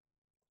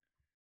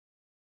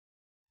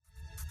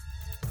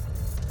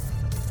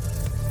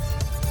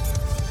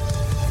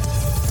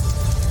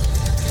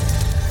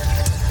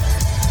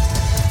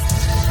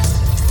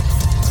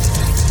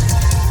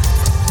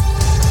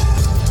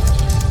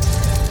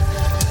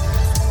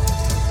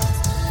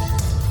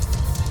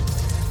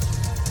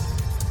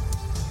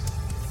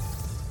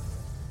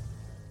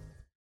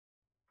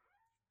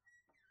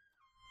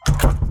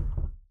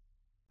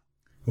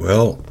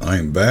Well,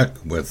 I'm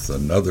back with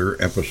another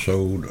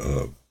episode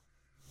of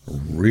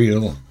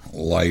Real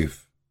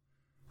Life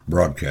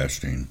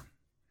Broadcasting,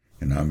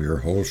 and I'm your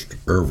host,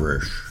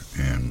 Irvish,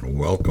 and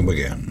welcome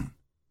again.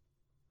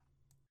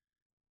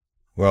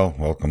 Well,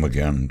 welcome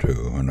again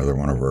to another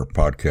one of our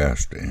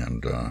podcasts,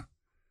 and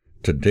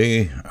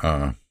today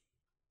I'd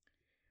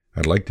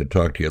like to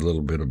talk to you a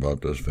little bit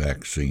about this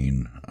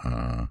vaccine.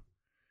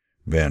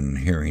 Been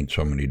hearing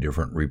so many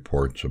different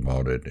reports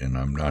about it, and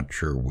I'm not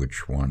sure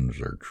which ones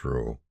are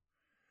true.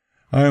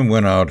 I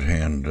went out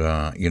and,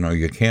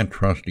 you can't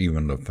trust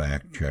even the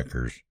fact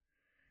checkers.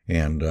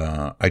 And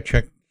I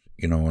checked,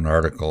 an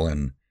article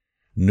in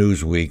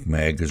Newsweek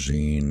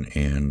magazine,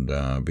 and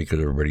because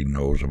everybody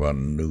knows about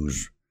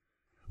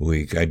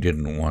Newsweek, I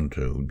didn't want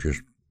to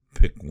just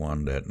pick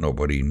one that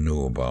nobody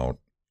knew about.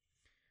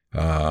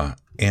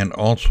 And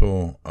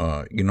also,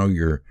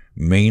 your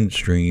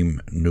mainstream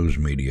news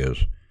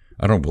medias,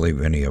 I don't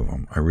believe any of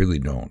them. I really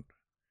don't.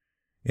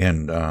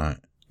 And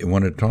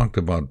when it talked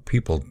about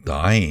people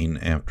dying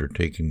after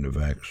taking the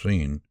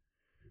vaccine,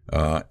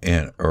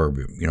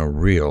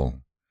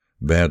 real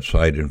bad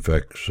side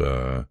effects,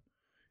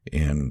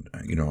 and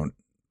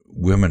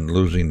women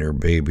losing their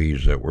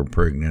babies that were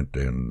pregnant,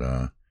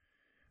 and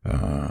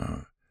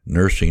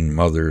nursing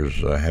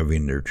mothers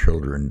having their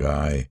children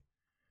die,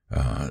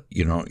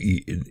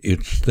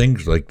 it's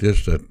things like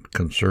this that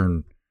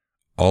concern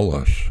all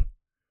us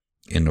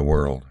in the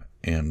world.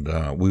 And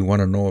we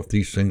want to know if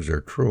these things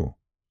are true.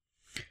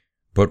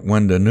 But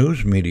when the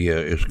news media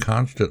is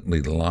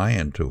constantly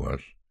lying to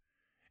us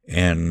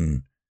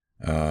and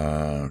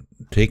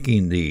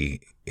taking the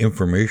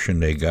information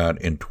they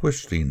got and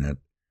twisting it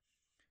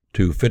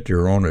to fit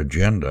their own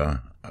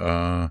agenda,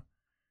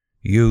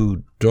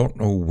 you don't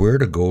know where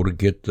to go to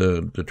get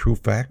the true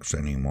facts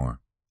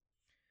anymore.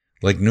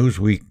 Like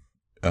Newsweek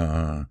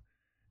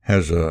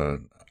has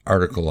an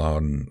article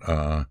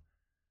on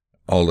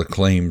all the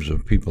claims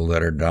of people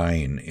that are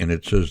dying, and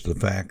it says the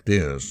fact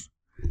is,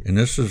 and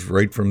this is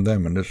right from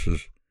them, and this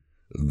is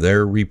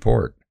their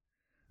report,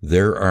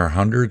 there are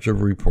hundreds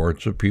of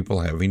reports of people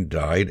having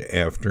died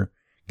after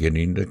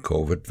getting the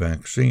COVID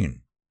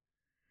vaccine.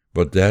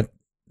 But that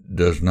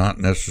does not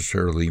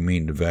necessarily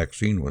mean the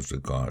vaccine was the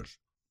cause.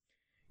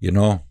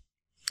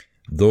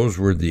 Those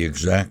were the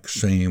exact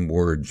same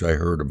words I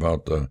heard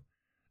about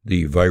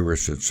the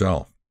virus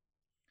itself.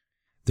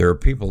 There are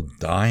people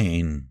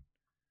dying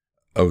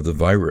of the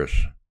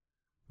virus,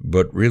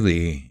 but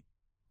really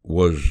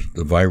was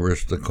the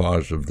virus the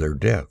cause of their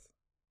death?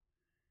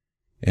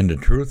 And the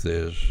truth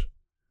is,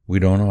 we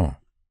don't know.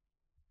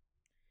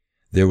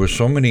 There were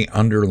so many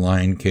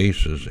underlying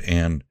cases,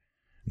 and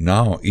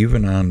now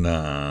even on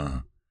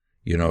the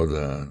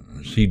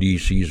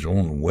CDC's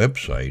own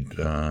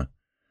website,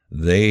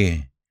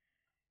 they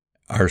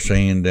are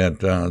saying that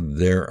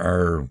there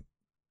are,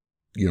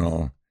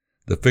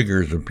 the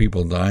figures of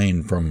people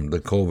dying from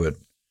the COVID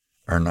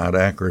are not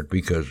accurate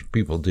because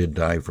people did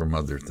die from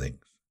other things.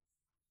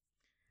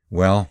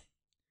 Well,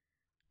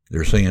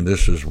 they're saying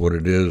this is what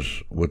it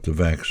is with the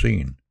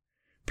vaccine.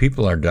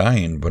 People are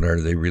dying, but are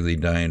they really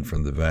dying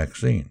from the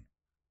vaccine?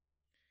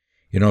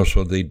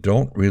 So they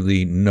don't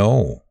really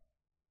know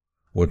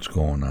what's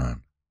going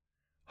on.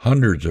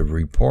 Hundreds of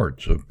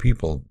reports of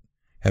people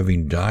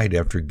having died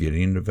after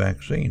getting the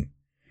vaccine.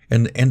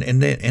 And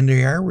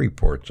there are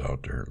reports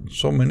out there,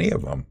 so many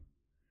of them.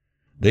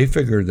 They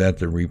figure that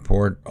the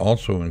report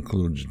also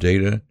includes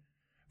data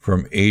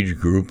from age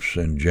groups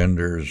and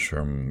genders,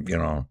 from,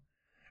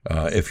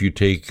 if you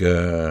take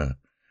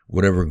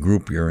whatever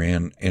group you're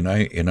in, and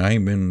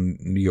I'm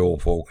in the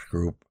old folks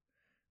group,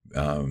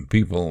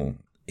 people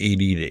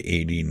 80 to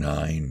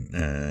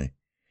 89,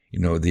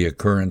 the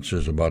occurrence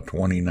is about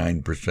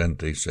 29%,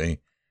 they say,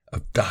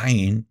 of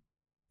dying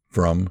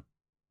from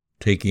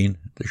taking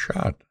the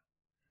shot.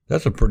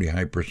 That's a pretty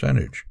high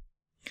percentage.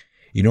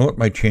 You know what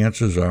my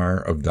chances are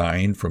of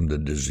dying from the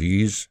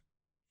disease?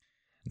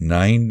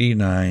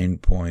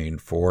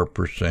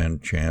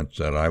 99.4% chance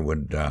that I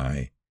would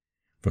die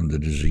from the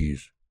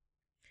disease.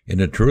 And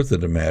the truth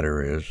of the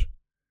matter is,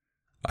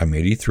 I'm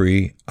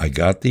 83. I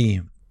got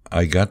the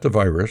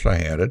virus. I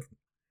had it,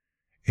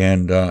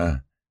 and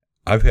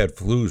I've had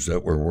flus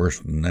that were worse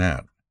than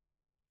that.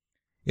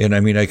 And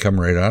I come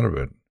right out of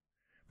it.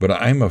 But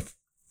I'm a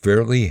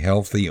fairly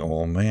healthy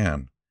old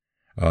man.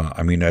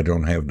 I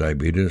don't have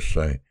diabetes.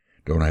 I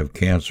don't have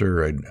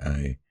cancer.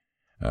 I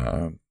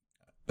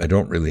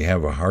don't really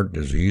have a heart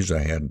disease.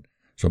 I had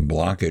some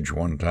blockage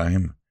one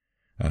time,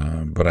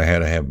 but I had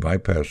to have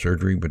bypass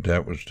surgery, but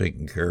that was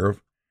taken care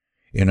of.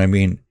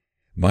 And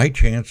my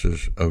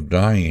chances of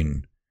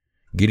dying,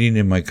 getting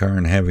in my car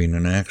and having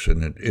an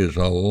accident is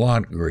a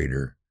lot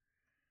greater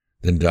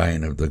than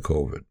dying of the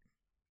COVID.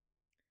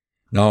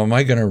 Now, am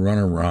I going to run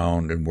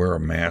around and wear a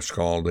mask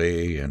all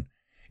day and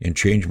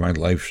change my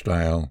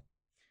lifestyle?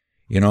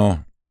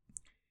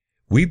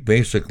 We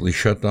basically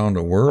shut down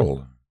the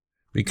world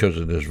because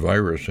of this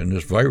virus, and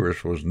this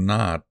virus was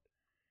not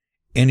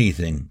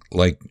anything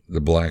like the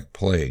Black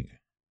Plague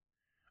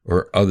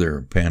or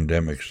other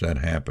pandemics that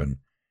happened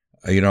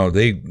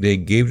They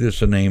gave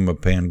this a name, a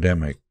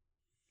pandemic.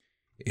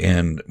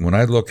 And when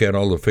I look at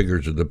all the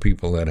figures of the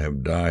people that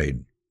have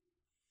died,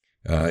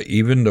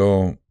 even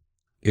though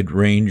it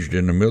ranged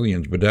in the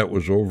millions, but that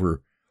was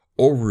over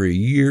a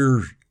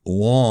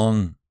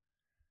year-long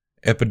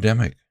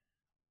epidemic.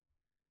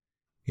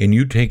 And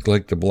you take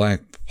like the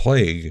Black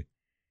Plague,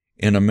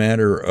 in a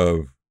matter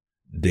of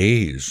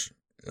days,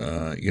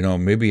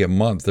 maybe a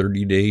month,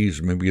 30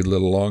 days, maybe a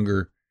little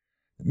longer,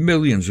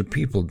 millions of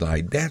people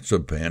died. That's a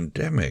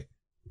pandemic.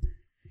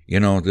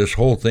 This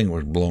whole thing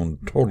was blown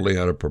totally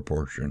out of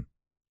proportion.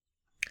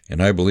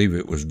 And I believe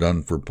it was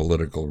done for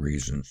political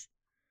reasons.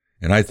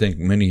 And I think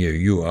many of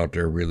you out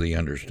there really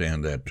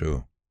understand that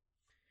too.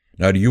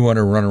 Now, do you want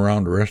to run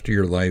around the rest of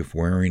your life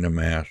wearing a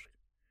mask?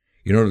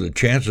 The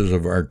chances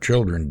of our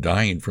children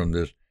dying from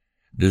this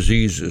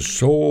disease is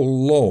so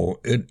low,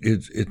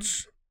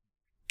 it's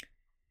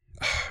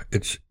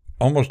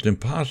almost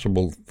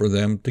impossible for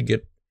them to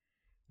get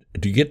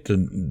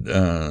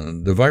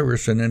the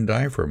virus and then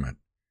die from it.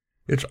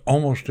 It's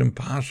almost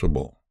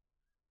impossible.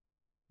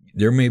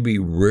 There may be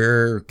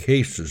rare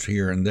cases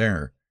here and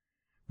there,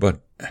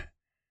 but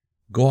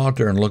go out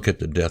there and look at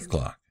the death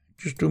clock.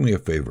 Just do me a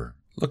favor.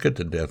 Look at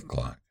the death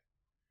clock.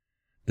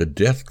 The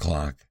death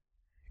clock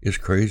is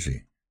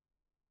crazy.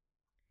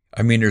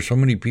 I mean, there's so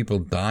many people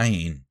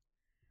dying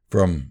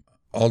from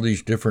all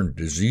these different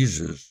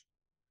diseases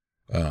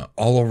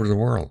all over the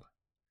world.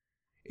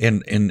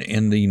 And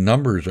the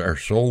numbers are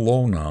so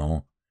low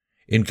now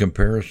in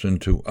comparison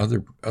to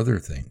other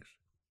things.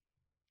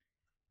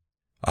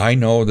 I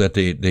know that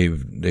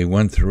they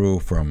went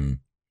through from,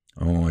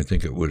 I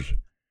think it was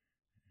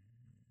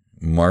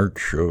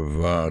March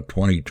of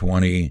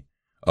 2020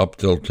 up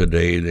till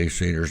today. They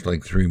say there's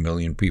like 3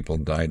 million people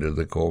died of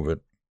the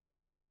COVID.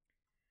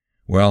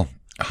 Well,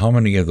 how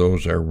many of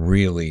those are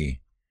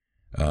really,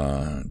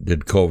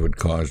 did COVID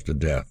cause the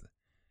death?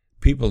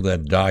 People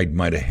that died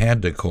might have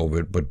had the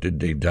COVID, but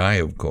did they die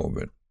of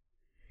COVID?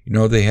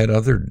 They had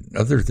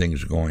other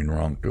things going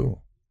wrong too.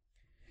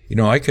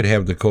 I could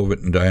have the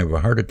COVID and die of a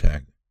heart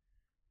attack.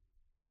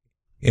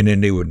 And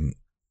then they would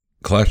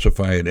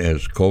classify it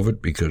as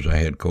COVID because I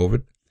had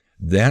COVID.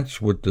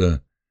 That's what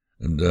the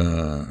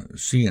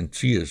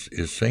CNC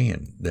is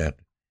saying, that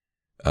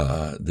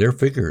their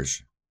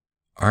figures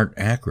aren't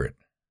accurate.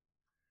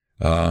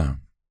 I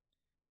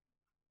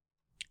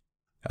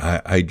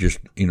just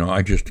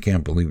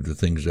can't believe the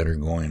things that are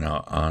going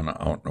on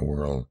out in the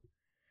world.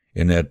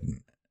 And that,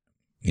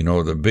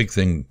 the big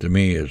thing to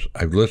me is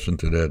I've listened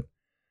to that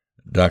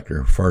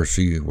Dr.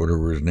 Fauci,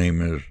 whatever his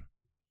name is,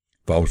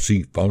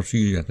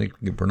 Fauci, I think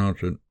you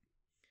pronounce it.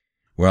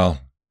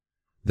 Well,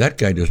 that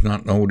guy does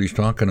not know what he's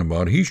talking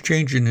about. He's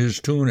changing his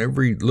tune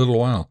every little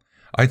while.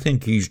 I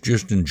think he's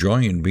just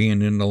enjoying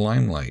being in the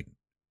limelight.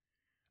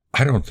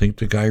 I don't think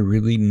the guy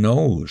really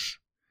knows.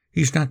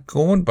 He's not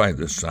going by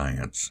the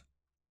science.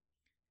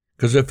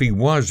 Because if he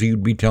was,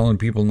 he'd be telling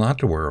people not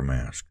to wear a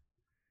mask.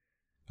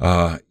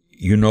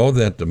 You know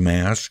that the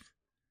mask,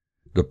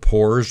 the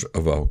pores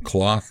of a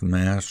cloth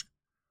mask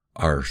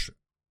are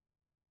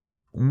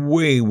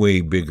way, way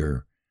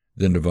bigger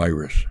than the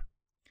virus.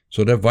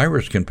 So that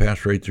virus can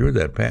pass right through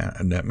that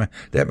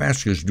that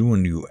mask is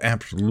doing you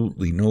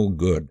absolutely no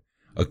good,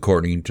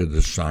 according to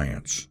the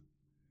science.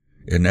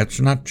 And that's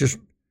not just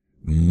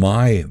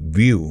my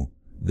view.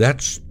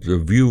 That's the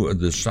view of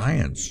the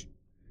science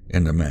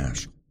in the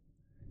mask.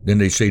 Then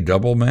they say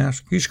double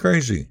mask. He's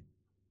crazy.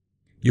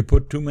 You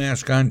put 2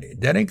 masks on,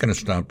 that ain't going to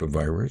stop the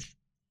virus.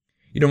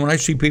 When I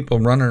see people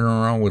running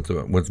around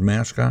with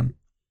masks on,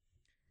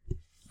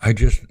 I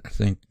just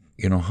think,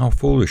 how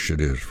foolish it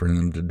is for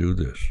them to do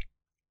this.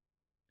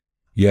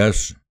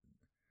 Yes,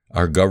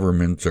 our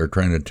governments are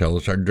trying to tell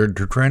us, they're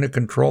trying to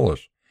control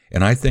us.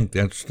 And I think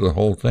that's the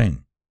whole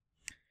thing.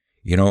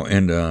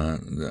 And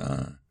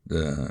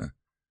the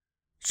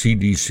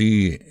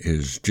CDC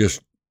is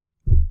just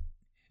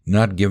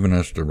not giving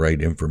us the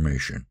right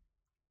information.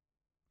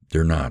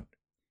 They're not.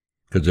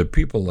 Because the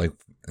people like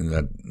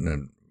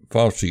that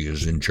Fauci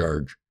is in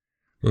charge,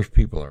 those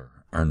people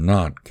are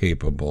not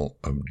capable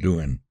of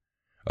doing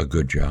a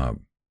good job.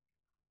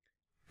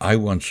 I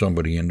want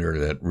somebody in there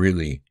that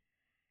really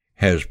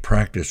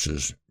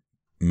practices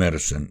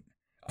medicine.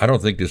 I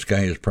don't think this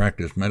guy has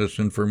practiced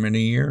medicine for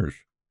many years.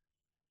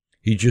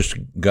 He just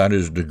got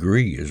his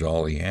degree is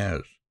all he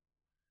has.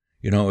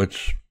 The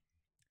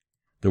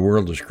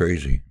world is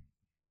crazy.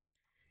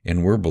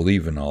 And we're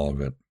believing all of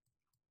it.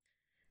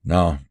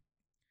 Now,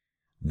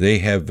 they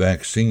have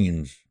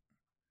vaccines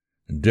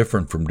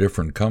different from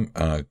different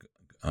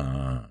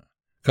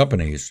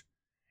companies,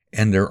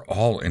 and they're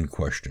all in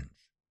question.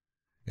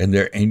 And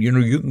you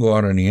can go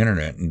out on the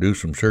internet and do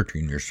some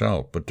searching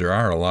yourself, but there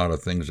are a lot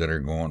of things that are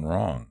going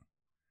wrong.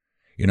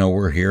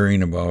 We're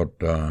hearing about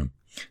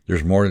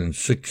there's more than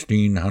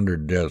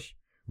 1,600 deaths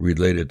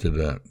related to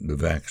the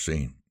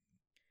vaccine.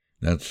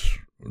 That's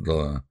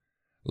the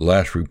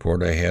last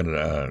report I had.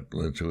 It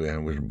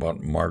was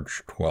about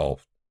March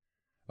 12th.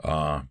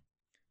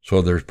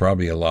 So there's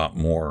probably a lot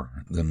more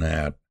than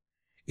that.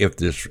 if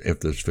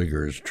this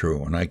figure is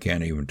true, and I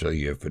can't even tell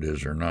you if it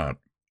is or not.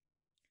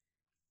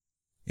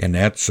 And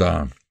that's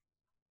some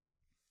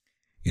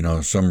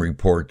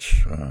reports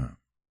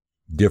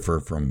differ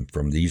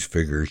from these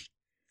figures.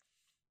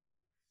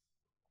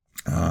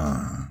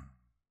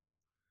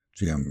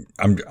 See,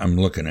 I'm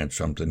looking at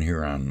something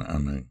here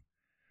on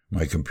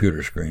my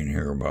computer screen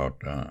here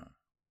about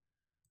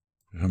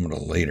some of the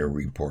later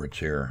reports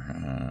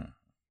here.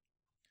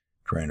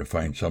 Trying to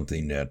find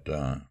something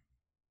that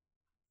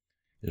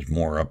is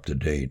more up to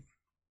date.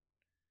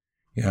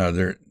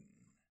 Yeah,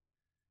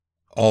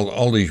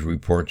 all these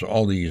reports,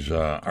 all these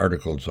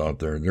articles out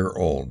there, they're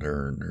old.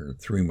 They're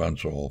 3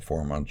 months old,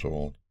 4 months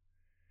old,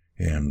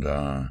 and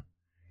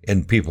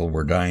people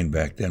were dying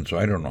back then. So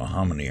I don't know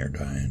how many are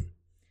dying.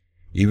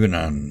 Even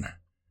on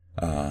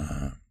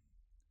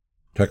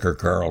Tucker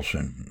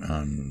Carlson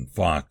on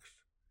Fox,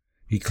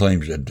 he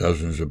claims that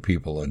dozens of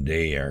people a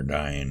day are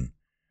dying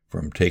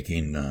from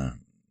taking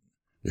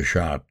the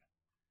shot,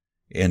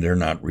 and they're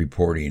not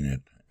reporting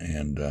it.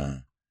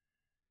 And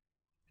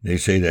they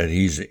say that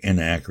he's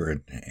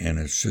inaccurate and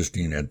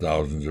insisting that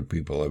thousands of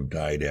people have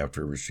died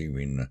after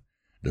receiving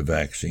the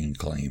vaccine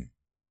claim.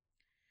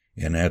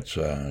 And that's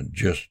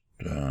just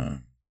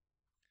from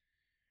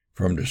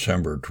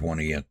December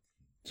 20th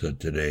to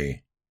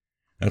today.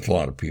 That's a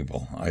lot of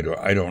people. I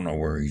don't know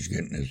where he's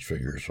getting his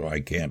figures, so I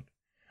can't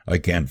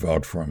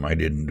vouch for him. I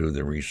didn't do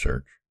the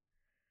research.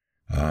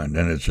 And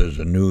then it says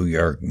a New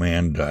York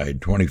man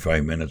died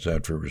 25 minutes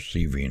after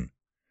receiving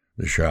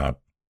the shot.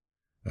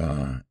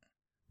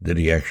 Did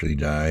he actually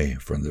die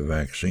from the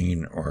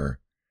vaccine, or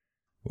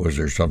was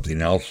there something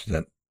else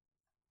that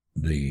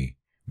the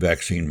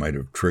vaccine might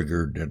have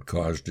triggered that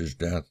caused his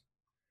death?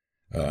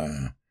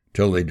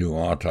 Till they do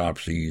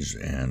autopsies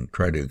and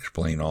try to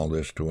explain all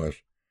this to us,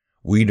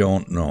 we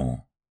don't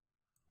know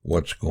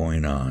what's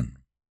going on.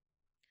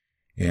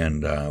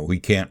 And we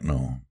can't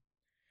know.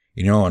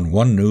 And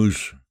one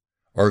news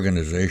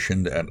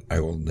organization that I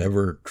will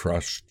never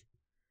trust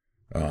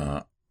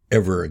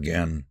ever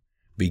again,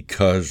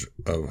 because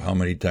of how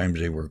many times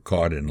they were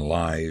caught in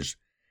lies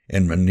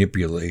and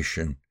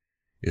manipulation,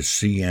 is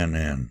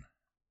CNN.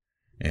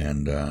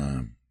 And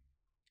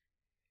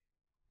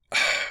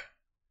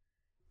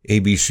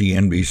ABC,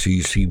 NBC,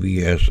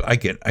 CBS,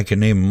 I can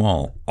name them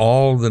all.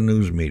 All the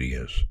news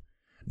medias.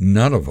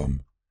 None of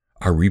them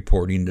are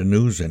reporting the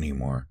news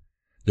anymore.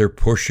 They're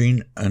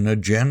pushing an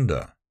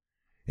agenda.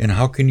 And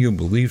how can you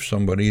believe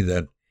somebody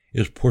that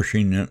is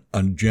pushing an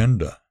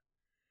agenda?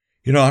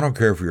 I don't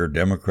care if you're a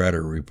Democrat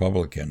or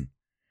Republican,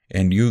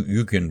 and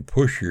you can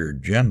push your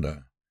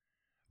agenda,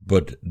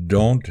 but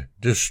don't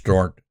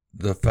distort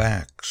the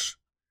facts.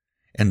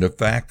 And the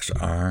facts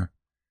are,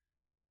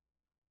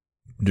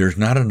 there's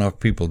not enough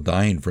people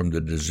dying from the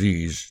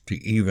disease to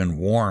even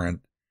warrant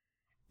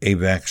a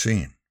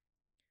vaccine.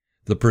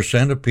 The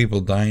percent of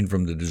people dying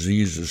from the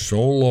disease is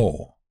so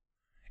low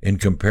in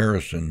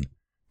comparison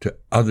to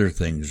other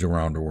things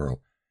around the world.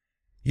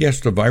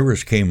 Yes, the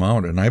virus came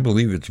out, and I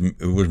believe it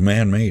was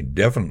man-made,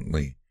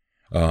 definitely.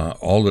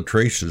 All the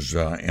traces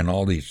and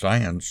all the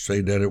science say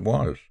that it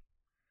was.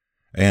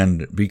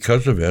 And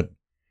because of it,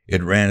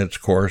 it ran its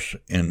course,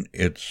 and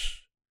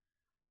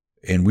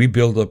we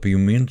build up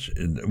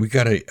we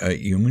got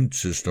a immune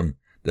system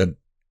that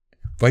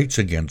fights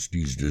against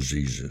these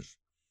diseases,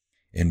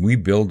 and we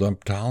build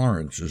up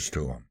tolerances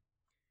to them.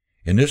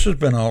 And this has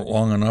been out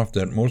long enough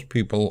that most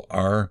people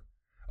are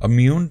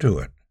immune to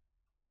it.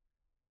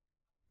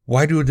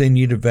 Why do they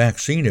need a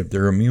vaccine if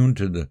they're immune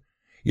to the...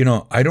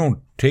 I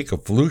don't take a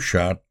flu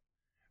shot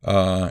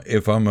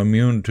if I'm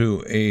immune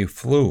to a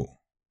flu.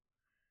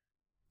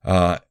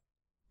 And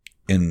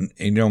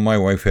my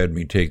wife had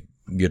me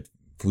get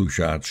flu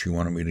shots. She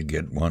wanted me to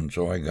get one,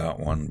 so I got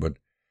one. But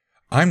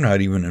I'm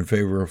not even in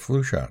favor of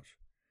flu shots,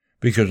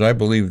 because I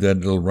believe that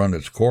it'll run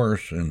its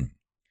course and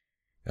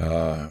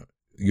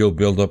you'll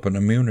build up an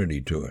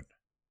immunity to it.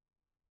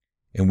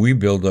 And we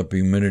build up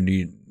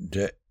immunity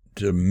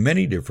to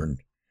many different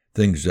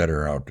things that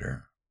are out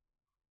there.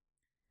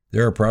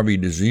 There are probably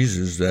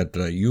diseases that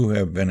you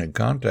have been in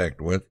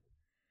contact with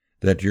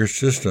that your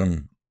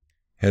system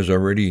has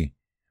already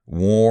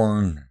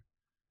worn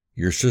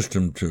your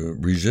system to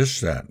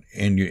resist that,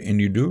 and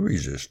you do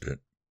resist it.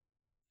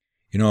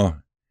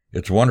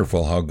 It's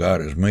wonderful how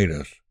God has made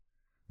us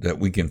that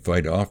we can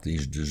fight off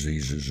these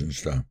diseases and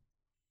stuff.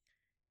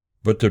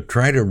 But to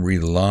try to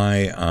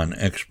rely on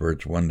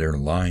experts when they're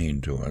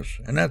lying to us,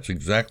 and that's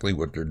exactly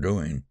what they're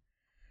doing.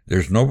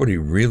 There's nobody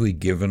really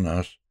giving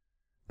us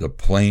the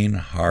plain,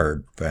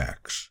 hard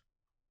facts.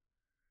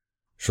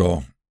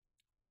 So,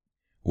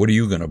 what are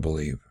you going to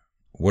believe?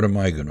 What am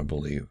I going to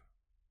believe?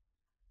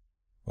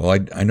 Well,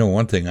 I know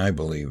one thing I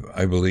believe.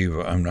 I believe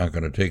I'm not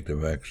going to take the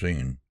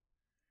vaccine,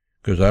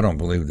 because I don't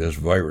believe this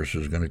virus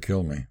is going to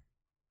kill me.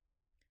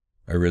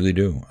 I really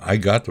do. I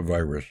got the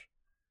virus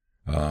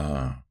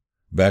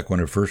back when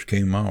it first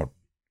came out,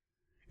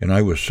 and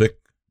I was sick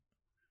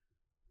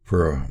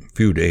for a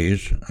few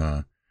days,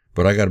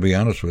 but I got to be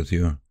honest with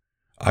you,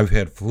 I've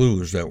had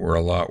flus that were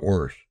a lot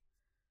worse.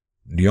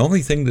 The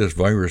only thing this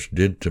virus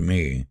did to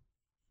me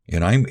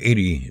and I'm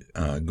 80,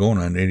 going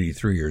on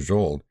 83 years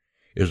old,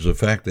 is the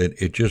fact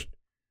that it just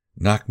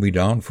knocked me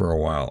down for a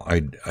while.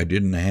 I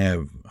didn't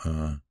have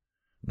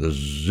the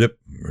zip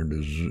or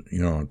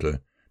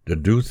to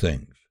do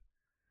things.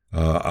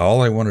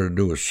 All I wanted to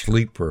do was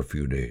sleep for a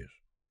few days.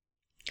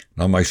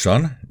 Now my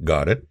son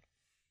got it.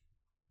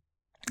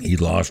 He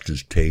lost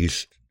his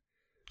taste,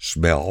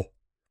 smell.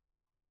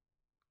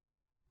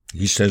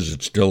 He says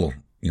it's still,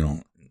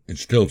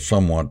 it's still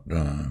somewhat,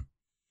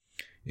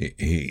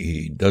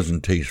 he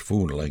doesn't taste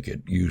food like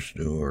it used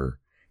to, or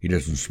he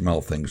doesn't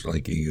smell things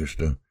like he used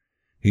to.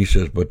 He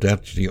says, but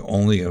that's the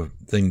only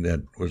thing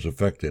that was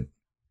affected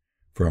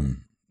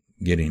from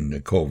getting the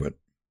COVID.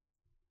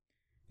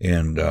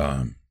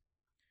 And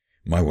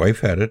my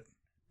wife had it,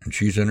 and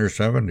she's in her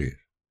 70s.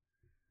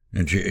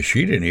 And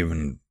she didn't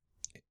even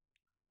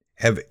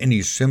have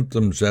any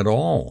symptoms at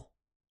all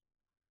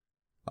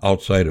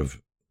outside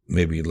of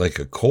maybe like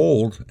a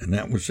cold, and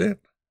that was it.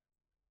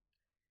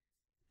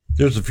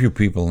 There's a few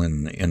people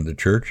in the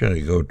church that I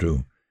go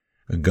to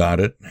got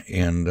it,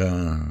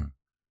 and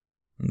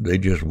they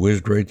just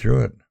whizzed right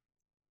through it.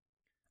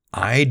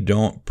 I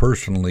don't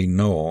personally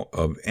know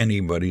of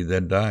anybody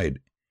that died.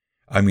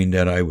 I mean,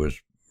 that I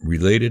was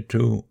related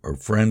to or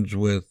friends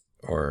with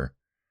or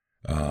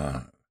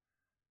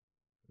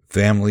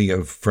family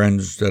of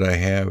friends that I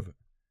have.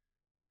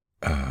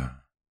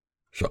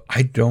 So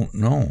I don't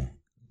know.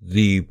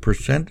 The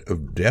percent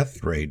of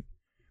death rate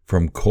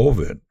from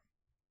COVID,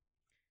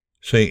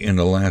 say in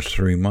the last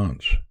 3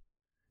 months,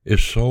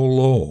 is so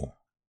low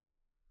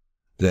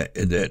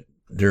that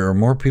there are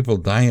more people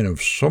dying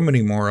of so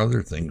many more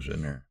other things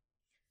in there.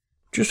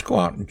 Just go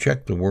out and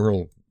check the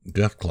world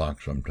death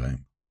clock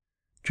sometime.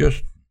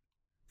 Just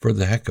for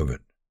the heck of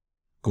it.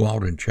 Go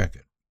out and check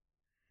it.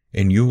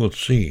 And you will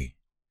see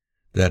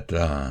that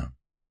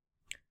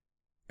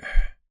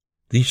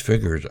these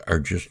figures are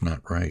just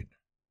not right.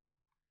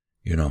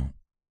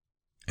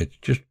 It's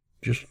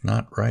just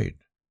not right.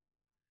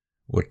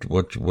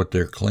 What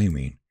they're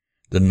claiming.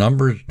 The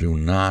numbers do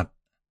not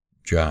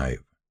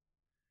jive.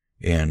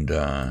 And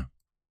I'm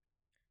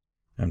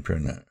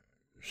trying to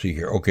see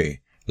here.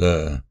 Okay,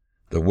 the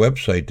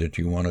website that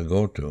you want to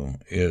go to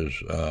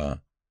is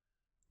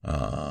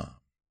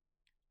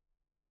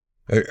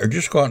or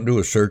just go out and do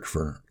a search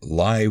for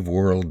live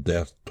world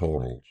death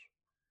totals.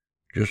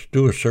 Just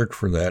do a search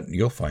for that and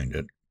you'll find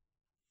it.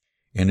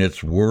 And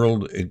it's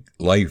world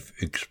life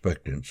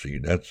expectancy.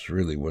 That's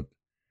really what,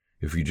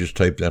 if you just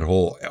type that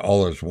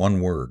all as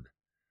one word,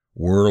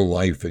 world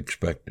life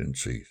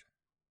expectancies,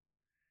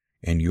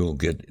 and you'll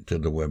get to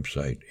the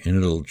website. And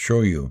it'll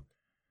show you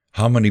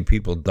how many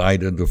people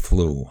died of the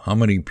flu, how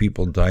many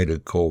people died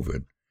of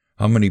COVID,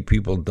 how many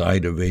people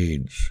died of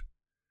AIDS.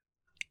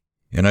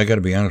 And I got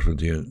to be honest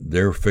with you,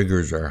 their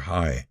figures are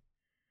high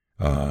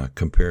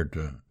compared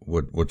to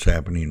what's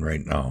happening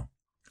right now.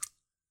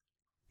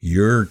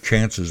 Your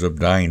chances of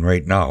dying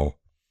right now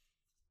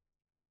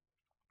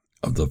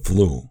of the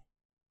flu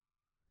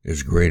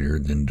is greater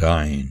than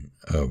dying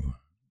of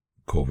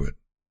COVID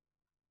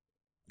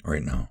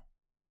right now.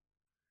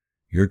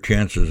 Your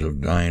chances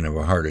of dying of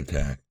a heart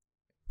attack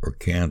or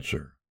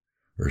cancer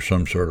or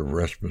some sort of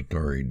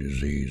respiratory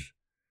disease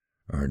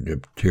or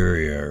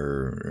diphtheria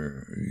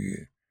or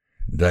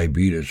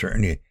diabetes or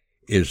any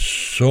is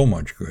so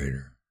much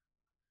greater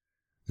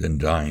than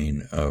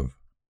dying of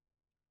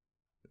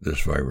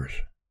this virus.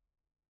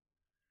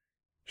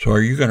 So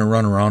are you going to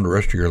run around the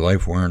rest of your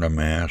life wearing a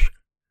mask?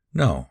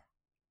 No.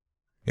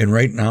 And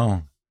right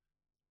now,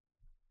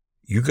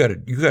 you got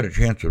a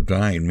chance of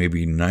dying,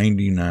 maybe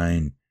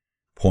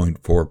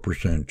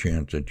 99.4%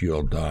 chance that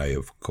you'll die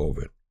of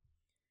COVID.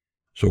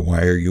 So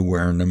why are you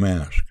wearing the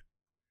mask?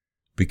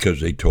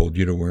 Because they told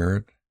you to wear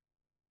it?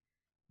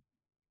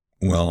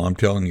 Well, I'm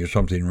telling you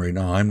something right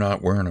now. I'm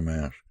not wearing a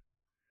mask.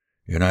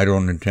 And I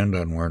don't intend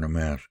on wearing a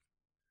mask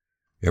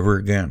ever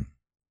again.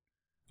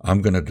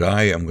 I'm going to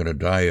die. I'm going to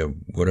die of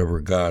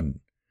whatever God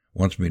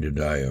wants me to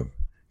die of.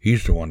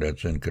 He's the one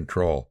that's in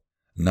control,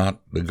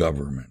 not the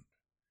government.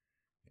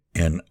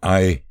 And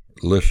I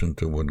listen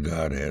to what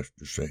God has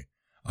to say.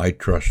 I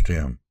trust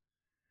Him.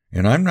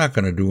 And I'm not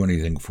going to do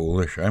anything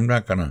foolish. I'm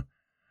not going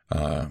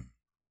to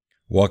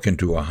walk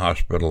into a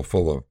hospital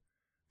full of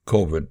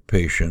COVID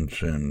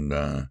patients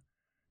and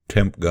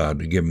tempt God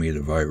to give me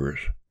the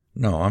virus.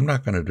 No, I'm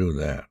not going to do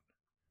that.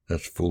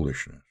 That's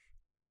foolishness.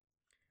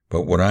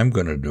 But what I'm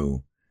going to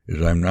do is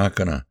I'm not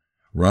going to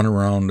run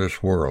around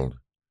this world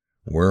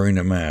wearing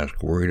a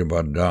mask, worried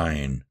about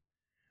dying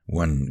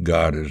when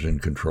God is in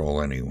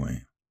control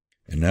anyway.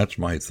 And that's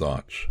my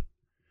thoughts.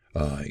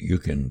 You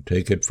can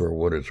take it for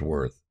what it's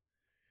worth.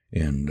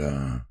 And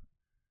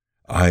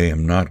I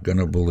am not going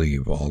to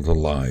believe all the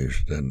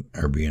lies that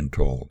are being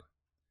told.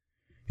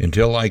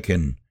 Until I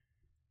can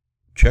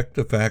check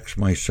the facts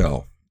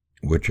myself,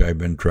 which I've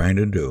been trying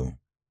to do,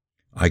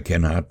 I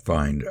cannot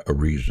find a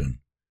reason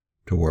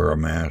to wear a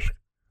mask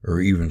or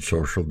even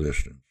social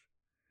distance.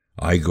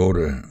 I go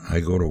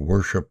to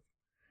worship,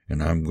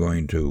 and I'm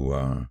going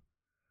to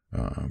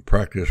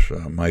practice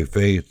my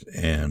faith,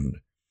 and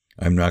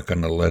I'm not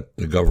going to let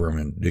the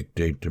government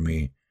dictate to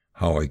me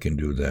how I can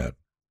do that.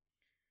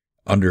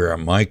 Under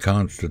my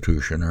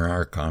Constitution, or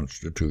our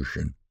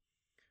Constitution,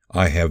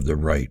 I have the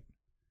right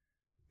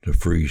to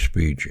free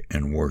speech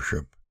and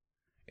worship.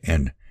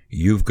 And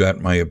you've got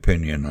my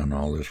opinion on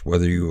all this,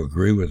 whether you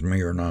agree with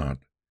me or not.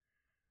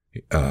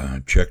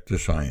 Check the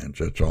science.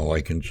 That's all I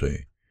can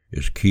say,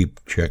 is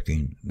keep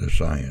checking the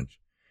science.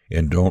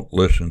 And don't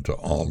listen to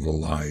all the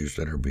lies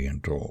that are being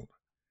told.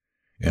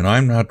 And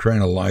I'm not trying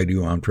to lie to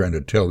you. I'm trying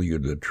to tell you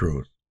the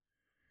truth.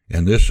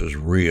 And this is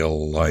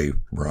real life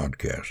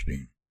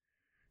broadcasting.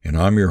 And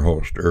I'm your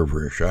host, Irv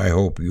Risch. I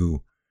hope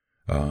you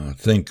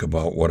think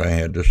about what I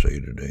had to say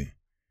today.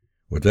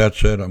 With that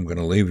said, I'm going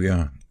to leave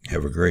you.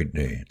 Have a great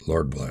day.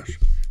 Lord bless.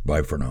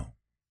 Bye for now.